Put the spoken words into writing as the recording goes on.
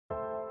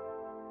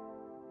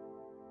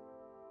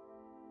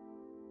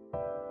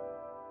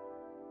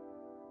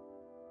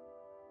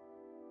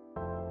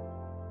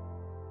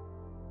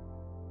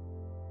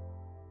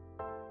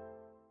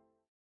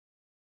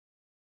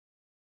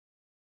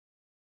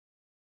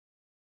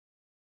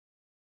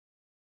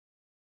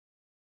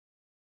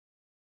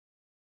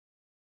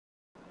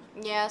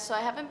Yeah, so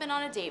I haven't been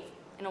on a date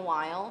in a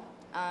while,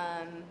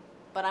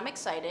 but I'm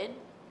excited.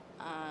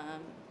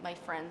 My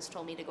friends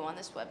told me to go on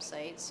this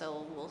website,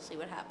 so we'll see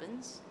what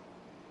happens.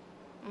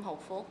 I'm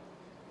hopeful.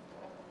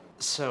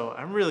 So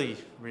I'm really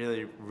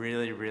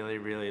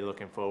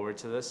looking forward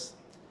to this.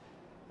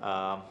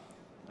 Um,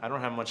 I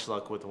don't have much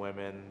luck with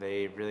women.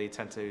 They really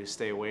tend to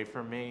stay away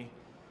from me.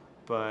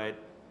 But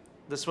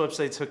this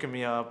website's hooking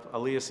me up.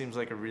 Alia seems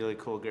like a really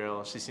cool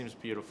girl. She seems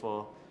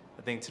beautiful.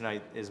 I think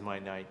tonight is my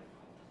night.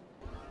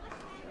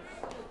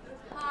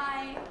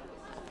 Hi,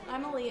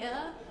 I'm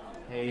Alia.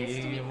 Nice to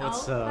Hey, meet.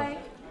 what's Oh, up? hi.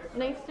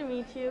 Nice to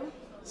meet you.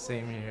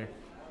 Same here.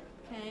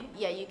 Okay.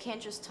 Yeah, you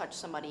can't just touch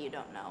somebody you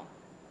don't know.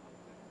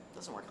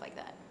 Doesn't work like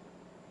that.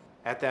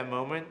 At that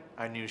moment,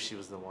 I knew she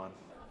was the one.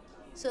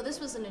 So this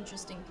was an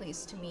interesting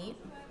place to meet.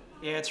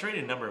 Yeah, it's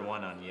rated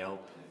 #1 on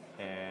Yelp,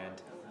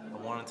 and I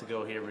wanted to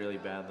go here really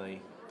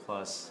badly.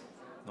 Plus,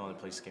 no other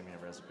place gave me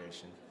a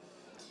reservation.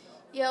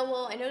 Yeah,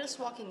 well, I noticed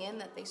walking in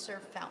that they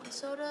serve fountain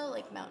soda,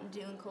 like Mountain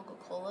Dew and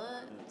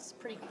Coca-Cola, and it's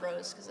pretty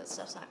gross because that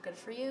stuff's not good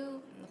for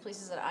you. And the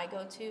places that I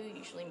go to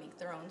usually make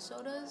their own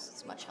sodas.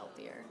 It's much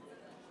healthier.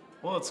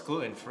 Well, it's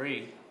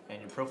gluten-free, and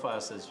your profile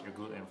says you're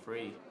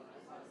gluten-free.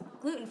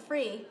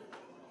 Gluten-free?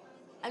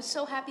 I'm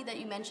so happy that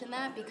you mentioned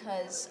that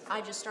because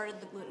I just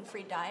started the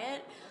gluten-free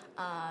diet,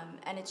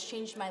 and it's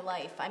changed my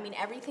life. I mean,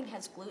 everything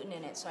has gluten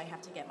in it, so I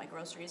have to get my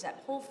groceries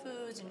at Whole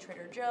Foods and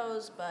Trader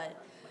Joe's,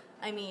 but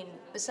I mean,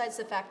 besides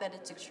the fact that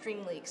it's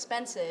extremely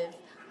expensive,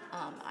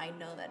 I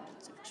know that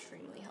it's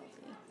extremely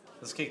healthy.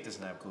 This cake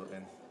doesn't have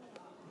gluten.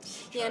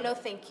 Yeah, no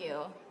thank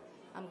you.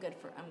 I'm good.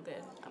 I'm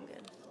good.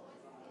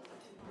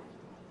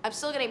 I'm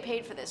still getting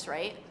paid for this,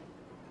 right?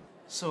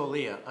 So,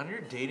 Leah, on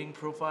your dating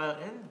profile,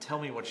 and tell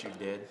me what you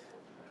did.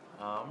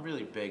 I'm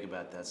really big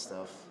about that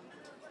stuff.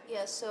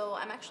 Yeah, so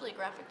I'm actually a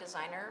graphic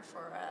designer for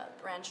a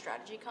brand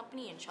strategy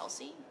company in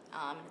Chelsea.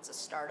 It's a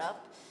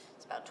startup.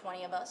 It's about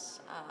 20 of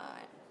us.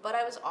 But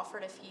I was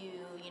offered a few,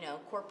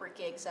 corporate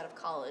gigs out of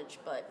college.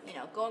 But,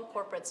 going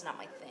corporate's not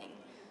my thing.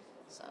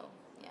 So,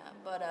 yeah.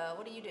 But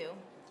what do you do?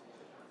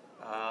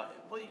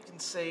 Well, you can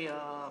say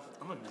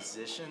I'm a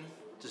musician.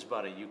 Just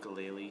bought a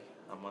ukulele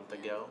a month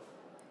ago.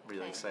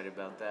 Really Okay. excited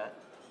about that.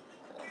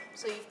 Cool.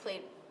 So you've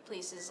played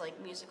places like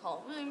Music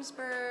Hall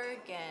Williamsburg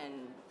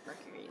and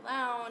Mercury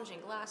Lounge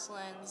and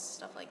Glasslands,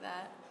 stuff like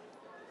that.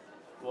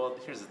 Well,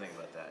 here's the thing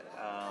about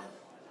that.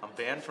 I'm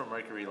banned from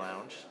Mercury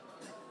Lounge.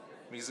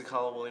 Music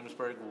Hall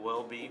Williamsburg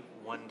will be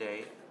one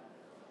day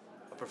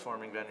a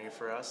performing venue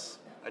for us.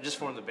 I just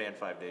formed the band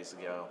 5 days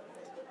ago,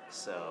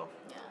 so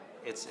Yeah.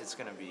 it's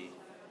gonna be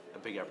a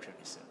big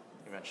opportunity soon,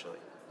 eventually.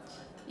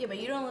 Yeah, but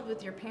you don't live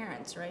with your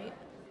parents, right?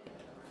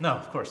 No,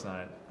 of course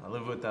not. I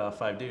live with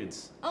 5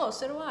 dudes. Oh,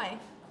 so do I.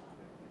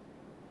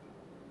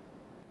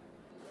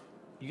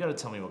 You gotta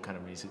tell me what kind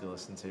of music you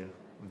listen to.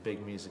 I'm a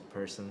big music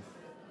person.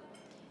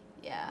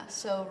 Yeah,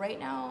 so right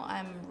now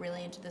I'm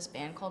really into this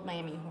band called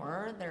Miami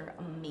Horror. They're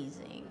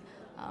amazing.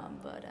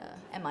 But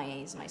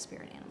MIA is my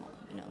spirit animal.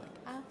 Like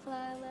I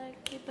fly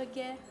like a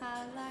baguette,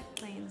 high like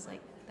planes, like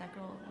that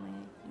girl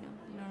MIA. You know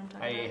what I'm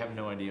talking I about? have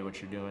no idea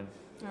what you're doing.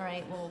 All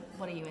right, well,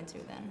 what are you into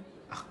then?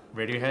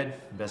 Radiohead,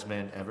 best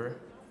band ever.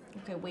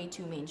 Okay, way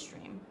too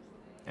mainstream.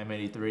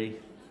 M83,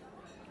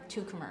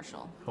 Too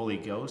commercial. Holy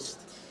Ghost.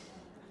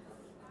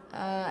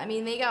 I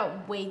mean, they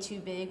got way too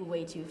big,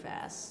 way too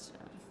fast.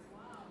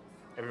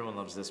 Everyone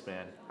loves this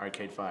band,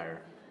 Arcade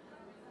Fire.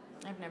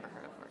 I've never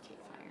heard of Arcade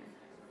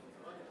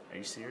Fire. Are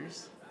you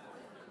serious?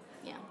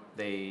 Yeah.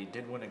 They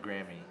did win a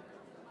Grammy.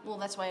 Well,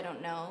 that's why I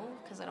don't know,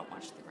 because I don't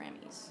watch the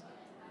Grammys.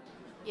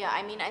 Yeah,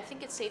 I mean, I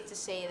think it's safe to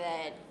say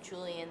that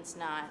Julian's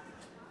not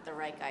the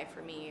right guy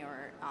for me,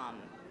 or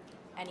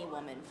any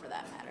woman for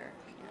that matter.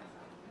 Yeah.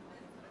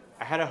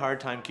 I had a hard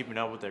time keeping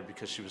up with her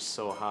because she was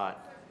so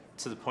hot,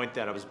 to the point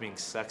that I was being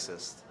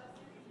sexist.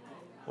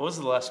 What was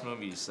the last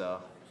movie you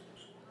saw?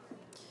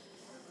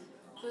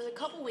 It was a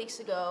couple weeks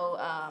ago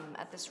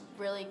at this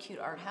really cute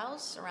art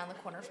house around the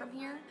corner from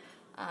here.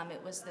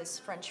 It was this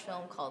French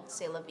film called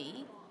C'est la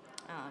vie.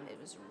 It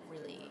was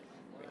really,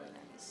 really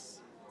nice.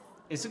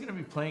 Is it going to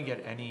be playing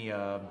at any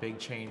big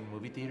chain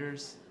movie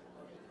theaters?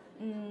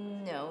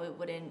 No, it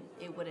wouldn't.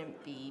 It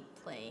wouldn't be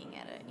playing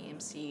at an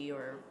AMC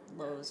or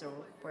Lowe's or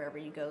wherever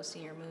you go see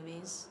your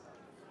movies.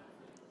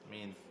 I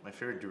mean, my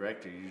favorite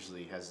director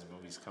usually has his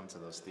movies come to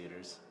those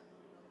theaters.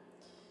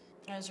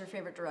 Is your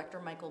favorite director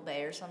Michael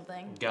Bay or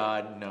something?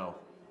 God, no.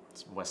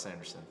 It's Wes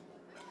Anderson.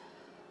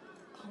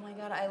 Oh my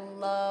god, I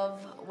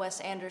love Wes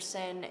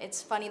Anderson.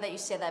 It's funny that you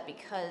say that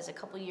because a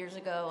couple years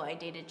ago I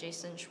dated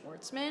Jason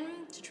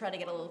Schwartzman to try to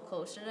get a little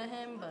closer to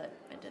him, but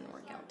it didn't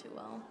work out too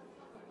well.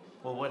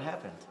 Well, what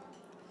happened?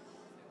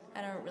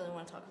 I don't really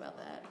want to talk about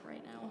that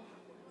right now.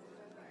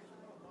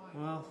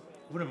 Well,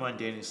 I wouldn't mind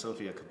dating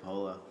Sofia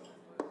Coppola.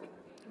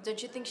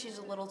 Don't you think she's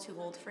a little too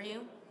old for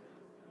you?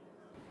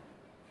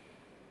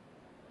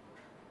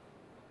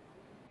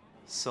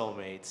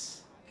 Soulmates.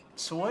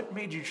 So what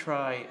made you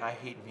try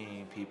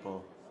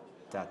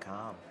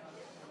IHateMeetingPeople.com?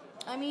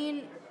 I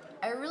mean,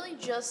 I really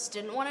just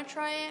didn't want to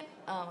try it.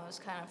 I was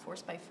kind of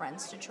forced by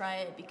friends to try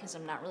it because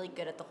I'm not really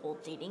good at the whole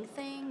dating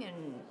thing,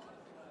 and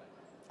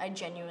I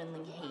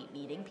genuinely hate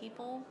meeting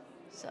people,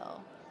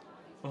 so.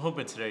 I'm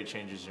hoping today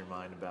changes your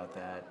mind about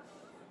that.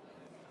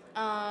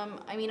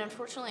 I mean,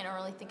 unfortunately, I don't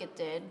really think it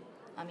did.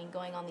 I mean,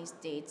 going on these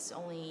dates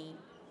only,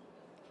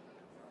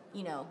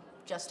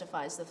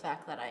 justifies the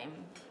fact that I'm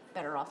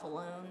better off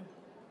alone.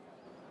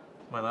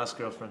 My last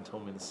girlfriend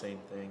told me the same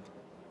thing.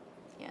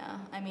 Yeah,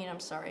 I mean, I'm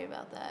sorry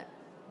about that,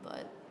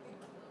 but,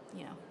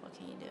 what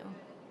can you do?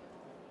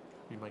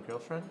 Be my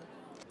girlfriend?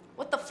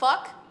 What the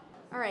fuck?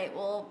 All right,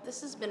 well,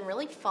 this has been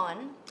really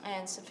fun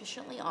and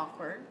sufficiently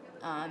awkward,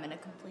 and a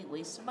complete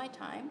waste of my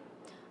time.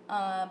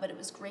 But it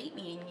was great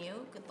meeting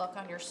you. Good luck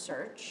on your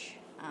search.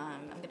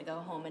 I'm gonna go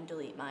home and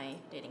delete my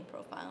dating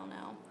profile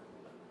now.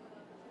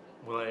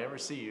 Will I ever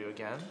see you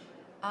again?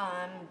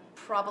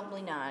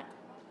 Probably not.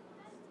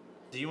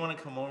 Do you want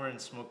to come over and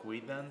smoke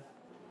weed then?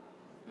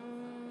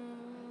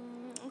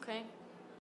 Okay.